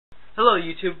Hello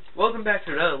YouTube, welcome back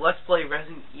to another Let's Play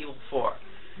Resident Evil 4.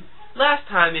 Last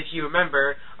time, if you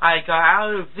remember, I got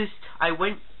out of this, I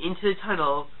went into the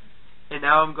tunnel, and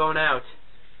now I'm going out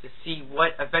to see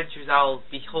what adventures I'll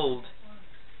behold.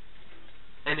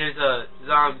 And there's a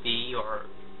zombie, or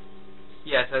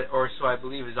so I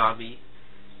believe a zombie.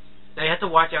 Now you have to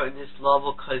watch out in this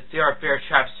level, because there are bear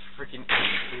traps freaking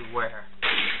everywhere.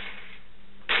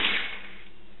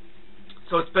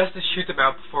 So it's best to shoot them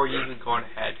out before you even go on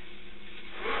ahead.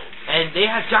 And they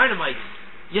have dynamite.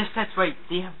 Yes, that's right.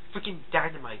 They have freaking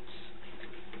dynamites.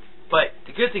 But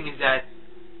the good thing is that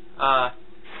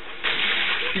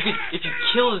if you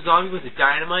kill a zombie with a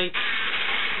dynamite,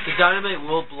 the dynamite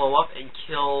will blow up and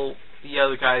kill the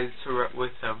other guys who are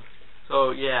with them. So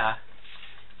yeah,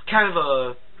 it's kind of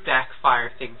a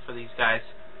backfire thing for these guys.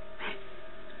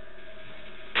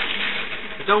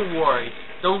 But don't worry.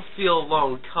 Don't feel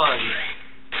alone, cause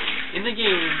in the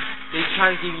game, they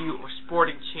try to give you a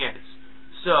sporting chance.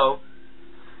 So,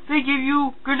 they give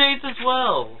you grenades as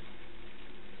well.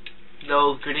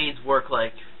 No, grenades work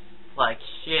like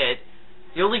shit.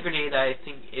 The only grenade I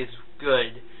think is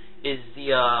good is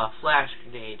the flash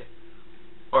grenade.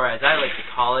 Or as I like to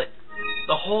call it,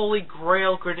 the Holy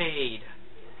Grail grenade.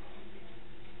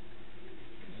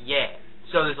 Yeah.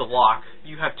 So there's a lock.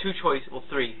 You have two choices, well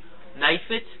three. Knife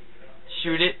it,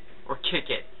 shoot it, or kick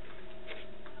it.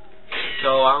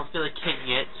 So I don't feel like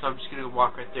kicking it, so I'm just gonna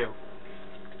walk right through.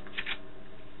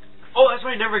 Oh, that's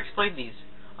why I never explained these.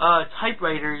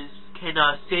 Typewriters can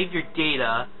save your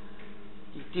data.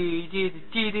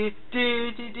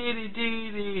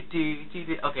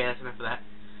 Okay, that's enough of that.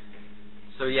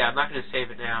 So yeah, I'm not gonna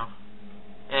save it now.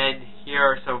 And here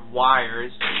are some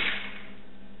wires.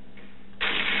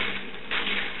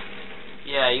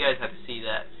 Yeah, you guys have to see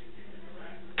that.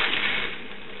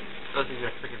 Those things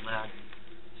are freaking loud.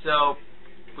 So,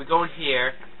 if we go in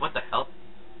here, what the hell?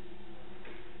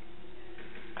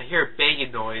 I hear a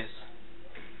banging noise.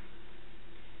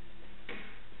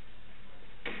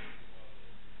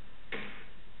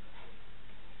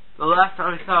 The last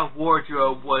time I saw a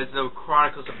wardrobe was the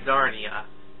Chronicles of Narnia.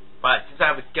 But since I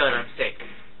have a gun, I'm safe.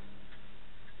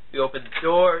 We open the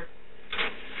door,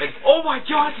 and oh my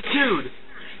god, it's a dude!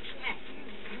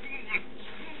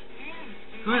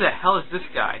 Who the hell is this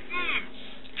guy?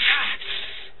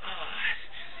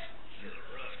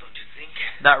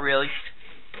 Not really.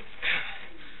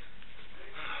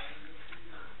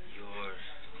 You're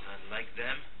not like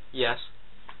them? Yes.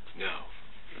 No.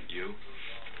 You?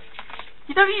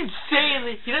 He doesn't even say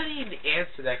anything. He doesn't even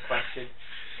answer that question.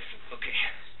 Okay.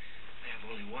 I have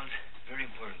only one very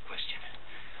important question.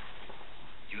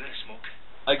 You got a smoke?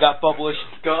 I got bubblish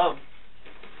gum.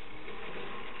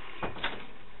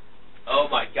 Oh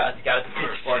my god, the guy with the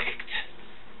pitchfork.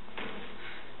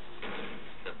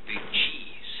 The big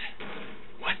cheese.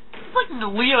 What? Like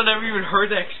Leon never even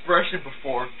heard that expression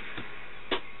before.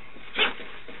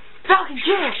 Falcon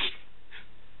kick!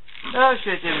 Oh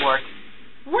shit, it didn't work.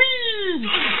 Whee!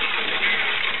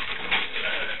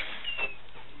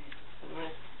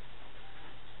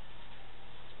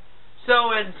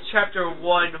 So ends chapter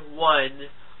 1-1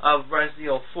 of Resident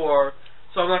Evil 4.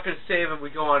 So I'm not going to save him. We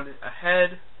go on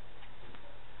ahead.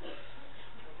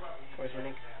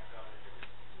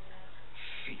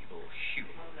 Feeble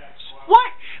humans.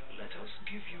 What? Let us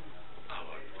give you our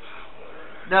power.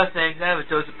 No thanks, I have a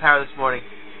dose of power this morning.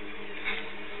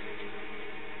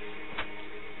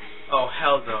 Oh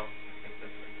hell no.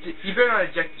 You better not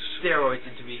inject steroids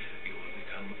into me. You will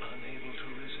become unable to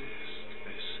resist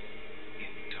this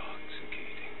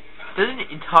intoxicating power. Doesn't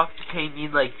intoxicate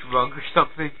mean like drunk or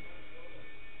something?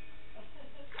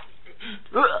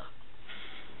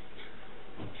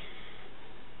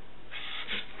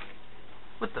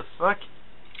 What the fuck?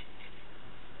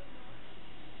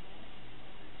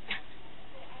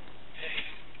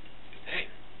 Hey,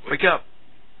 wake up.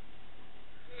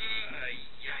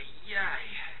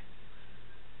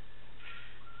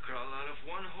 Crawl out of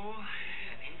one hole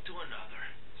and into another.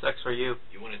 Sucks for you.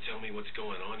 You want to tell me what's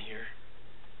going on here?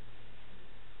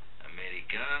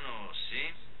 Americano,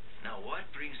 see? Now what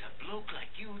brings a bloke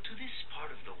like you to this part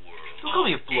of the world? Don't call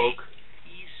me a bloke.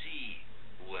 Easy,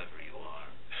 whoever you are.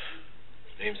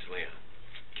 Name's Leon.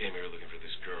 Came here looking for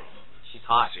this girl. She's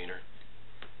hot. Seen her?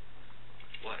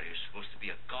 What, are you supposed to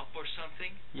be a cop or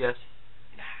something? Yes.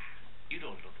 Nah, you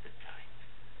don't look the type.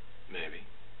 Maybe.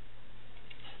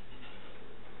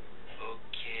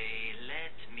 Okay,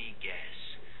 let me guess.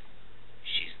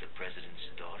 She's the president's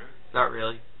daughter? Not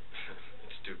really.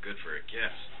 It's too good for a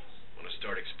guess. Want to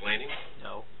start explaining?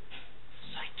 No.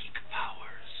 Psychic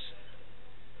powers.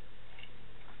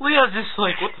 Leon's just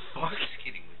like, what the fuck? I'm just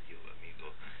kidding with you,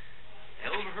 amigo. I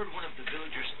overheard one of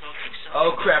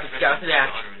Oh crap, it's got an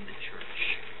axe. Daughter in the church.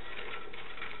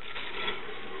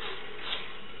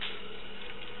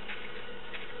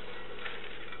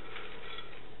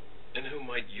 And who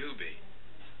might you be?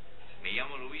 Me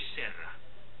llamo Luis Serra.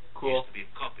 Cool. Used to be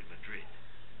a cop in Madrid.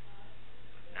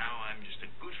 But now I'm just a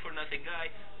good-for-nothing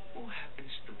guy who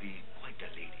happens to be quite a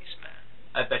ladies' man.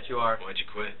 I bet you are. Why'd you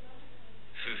quit?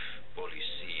 Phew,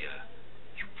 policia.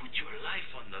 You put your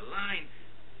life on the line.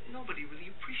 Nobody really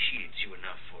appreciates you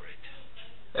enough for it.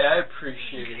 Hey, I Being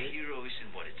appreciate a it. hero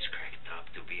isn't what it's cracked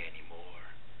up to be anymore.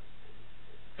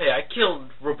 Hey, I killed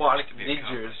robotic To be a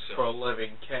cop ninjas myself. for a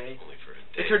living, okay? Only for a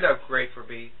It day. turned out great for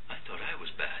me. I thought I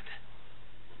was bad.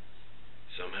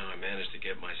 Somehow I managed to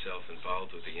get myself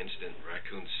involved with the incident in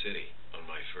Raccoon City on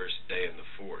my first day in the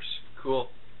force.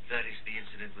 Cool. That is the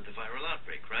incident with the viral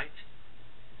outbreak, right?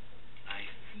 I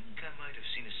think I might have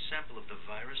seen a sample of the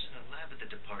virus in a lab at the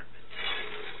department.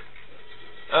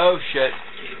 Oh shit.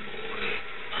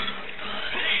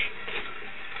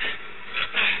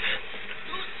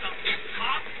 Do something,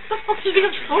 cop! What the fuck do you think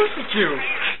I'm supposed to do?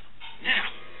 Now!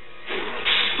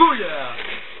 Booyah!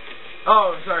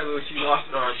 Oh, sorry, Louis, you lost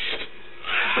an arm.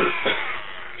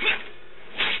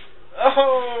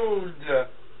 Oh!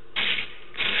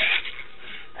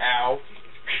 Ow.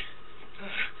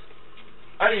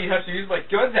 I didn't even have to use my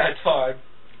gun that time.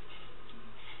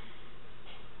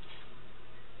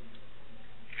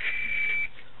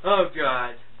 Oh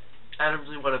god. I don't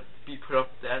really want to be put up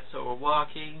with that, so we're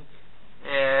walking,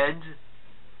 and...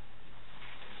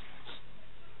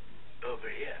 Over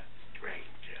here,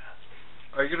 stranger.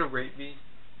 Are you gonna rape me?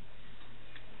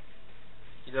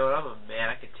 You know what, I'm a man,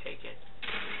 I can take it.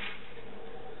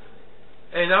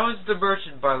 Hey, that was the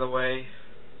merchant, by the way.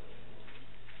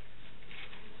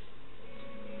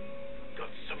 Got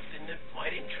something that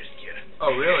might interest you.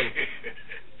 Oh, really?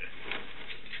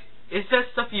 Is that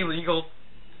stuff illegal?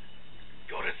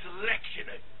 Got a selection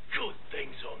of good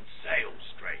things on sale,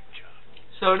 stranger.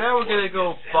 So now we're gonna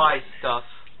go buy stuff,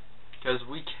 because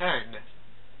we can.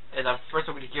 And first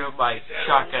I'm gonna give him my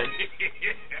shotgun.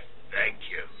 Thank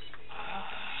you.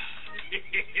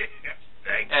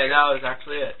 Thank And you. that was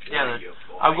actually it. Yeah, then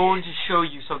I'm going to show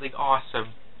you something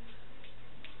awesome.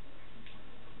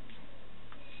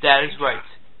 That is right.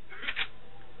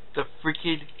 The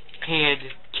freaking hand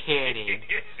cannon.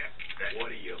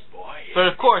 What are you buying? But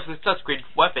of course, with such great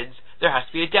weapons, there has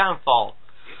to be a downfall.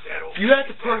 You have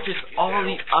to purchase all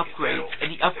the upgrades,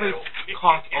 and the upgrades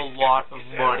cost a lot of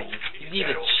money. You need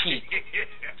to cheat.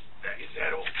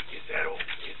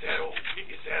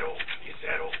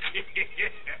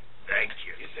 Thank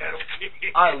you.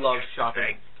 I love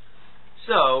shopping.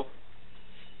 So,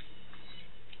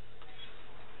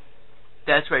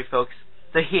 that's right, folks.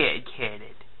 The hand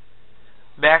cannon.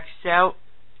 Maxed out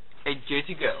and good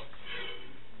to go.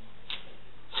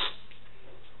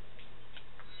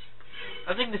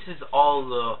 I think this is all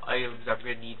the items I'm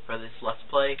going to need for this Let's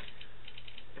Play.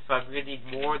 If I'm going to need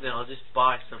more, then I'll just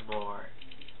buy some more.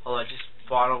 Although I just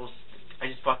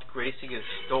bought the greatest thing in the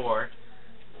store.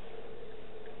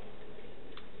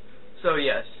 So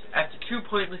yes, after 2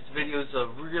 pointless videos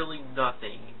of really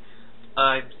nothing,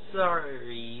 I'm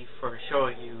sorry for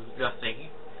showing you nothing.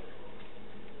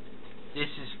 This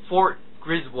is Fort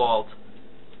Griswold.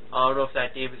 I don't know if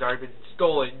that name has already been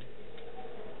stolen.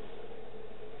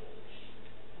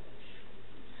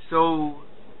 So,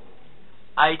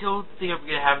 I don't think I'm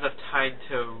going to have enough time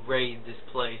to raid this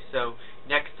place. So,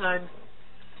 next time,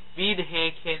 me and the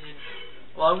hand cannon,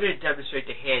 well, I'm going to demonstrate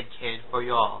the hand cannon for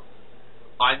y'all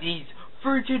on these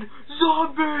freaking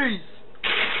zombies!